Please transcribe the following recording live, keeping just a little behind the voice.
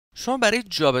شما برای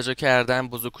جابجا کردن،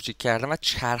 بزرگ کوچیک کردن و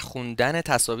چرخوندن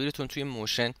تصاویرتون توی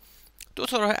موشن دو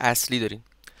تا راه اصلی دارین.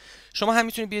 شما هم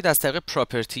میتونید بیاید از طریق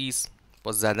پراپرتیز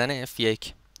با زدن F1،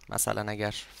 مثلا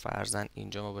اگر فرضاً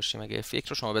اینجا ما باشیم، اگه F1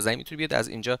 رو شما بزنید میتونید بیاید از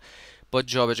اینجا با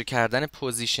جابجا کردن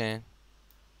پوزیشن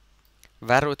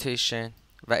و روتیشن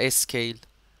و اسکیل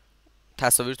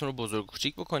تصاویرتون رو بزرگ و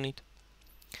کوچیک بکنید.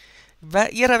 و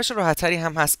یه روش راحت‌تری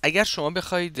هم هست. اگر شما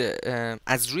بخواید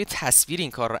از روی تصویر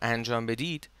این کار رو انجام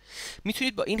بدید،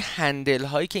 میتونید با این هندل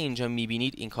هایی که اینجا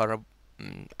میبینید این کار رو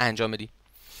انجام بدید.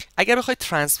 اگر بخواید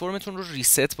ترانسفورمتون رو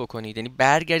ریست بکنید، یعنی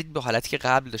برگردید به حالتی که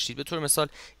قبل داشتید، به طور مثال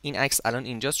این عکس الان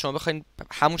اینجاست، شما بخواید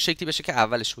همون شکلی بشه که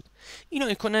اولش بود، اینو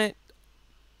ایکون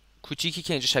کوچیکی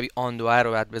که اینجا شبیه آندو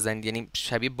رو بعد بزنید، یعنی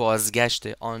شبیه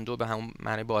بازگشته. آندو به همون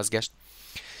معنی بازگشت.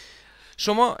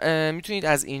 شما میتونید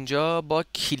از اینجا با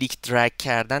کلیک درگ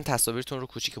کردن تصاویرتون رو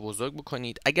کوچیک و بزرگ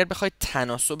بکنید. اگر بخواید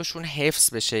تناسبشون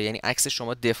حفظ بشه، یعنی عکس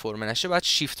شما دفرمه نشه، باید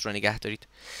شیفت رو نگه دارید.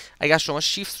 اگر شما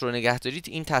شیفت رو نگه دارید،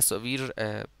 این تصاویر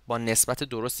با نسبت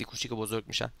درستی کوچیک و بزرگ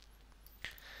میشن.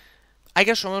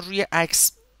 اگر شما روی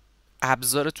عکس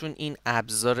ابزارتون این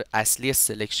ابزار اصلی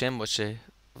سلکشن باشه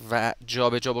و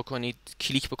جابجا بکنید،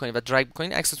 کلیک بکنید و درگ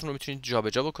بکنید، عکستون رو میتونید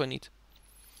جابجا بکنید.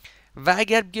 و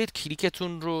اگر بیاید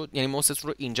کلیکتون رو، یعنی موستون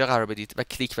رو اینجا قرار بدید و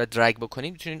کلیک و درگ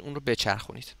بکنید، میتونید اون رو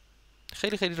بچرخونید.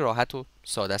 خیلی خیلی راحت و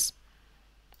ساده است.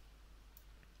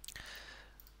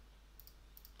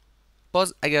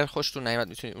 باز اگر خوشتون نیامد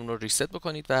میتونید اون رو ریست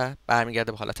بکنید و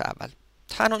برمیگرده به حالت اول.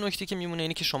 تنها نکته که میمونه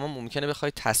اینه که شما ممکنه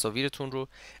بخواید تصاویرتون رو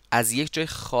از یک جای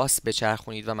خاص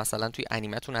بچرخونید و مثلا توی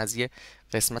انیمتون از یه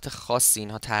قسمت خاصی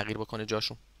اینها تغییر بکنه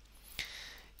جاشون.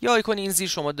 یا آیکون این زیر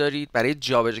شما دارید برای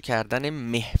جابجا کردن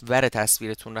محور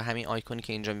تصویرتون رو، همین آیکونی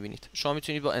که اینجا میبینید. شما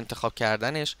میتونید با انتخاب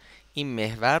کردنش این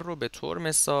محور رو به طور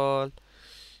مثال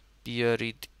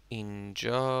بیارید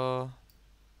اینجا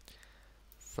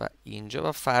و اینجا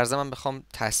و فرضاً من بخوام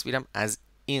تصویرم از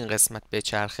این قسمت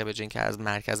بچرخه به جای اینکه از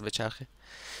مرکز بچرخه.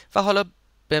 و حالا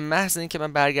به محض اینکه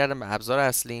من برگردم به ابزار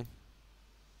اصلی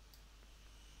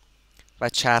و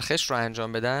چرخش رو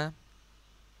انجام بدم،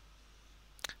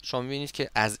 شما میبینید که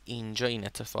از اینجا این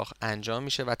اتفاق انجام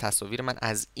میشه و تصاویر من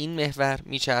از این محور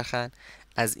میچرخن،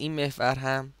 از این محور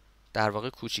هم در واقع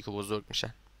کوچیک و بزرگ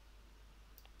میشن.